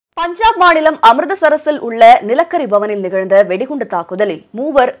பஞ்சாப் மாநிலம் அமிர்தசரஸில் உள்ள நிலக்கரி பவனில் நிகழ்ந்த வெடிகுண்டு தாக்குதலில்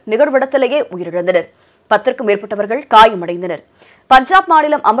 3 நிகழ்விடத்திலேயே உயிரிழந்தனர். 10க்கும் மேற்பட்டவர்கள் காயமடைந்தனர். பஞ்சாப்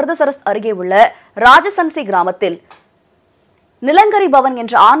மாநிலம் அமிர்தசரஸ் அருகே உள்ள ராஜசன்சி கிராமத்தில் நிலங்கரி பவன்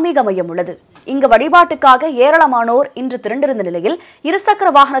என்ற ஆன்மீக மையம் உள்ளது. இங்கு வழிபாட்டுக்காக ஏராளமானோர் இன்று திரண்டிருந்த நிலையில்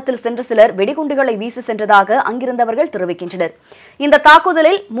இருசக்கர வாகனத்தில் சென்ற சிலர் வெடிகுண்டுகளை வீசி சென்றதாக அங்கிருந்தவர்கள் தெரிவிக்கின்றனர். இந்த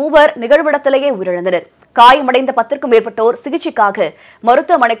தாக்குதலில் 3 நிகழ்விடத்திலேயே உயிரிழந்தனர். காயமடைந்த 10க்கும் மேற்பட்டோர் சிகிச்சைக்காக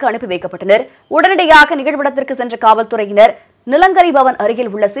மருத்துவமனைக்கு அனுப்பி வைக்கப்பட்டனர். உடனடியாக நிகழ்விடத்திற்கு சென்ற காவல்துறையினர் நிலங்கரி பவன்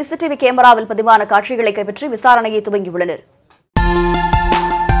அருகில் உள்ள சிசிடிவி கேமராவில் பதிவான காட்சிகளை கைப்பற்றி விசாரணையை துவங்கியுள்ளனர்.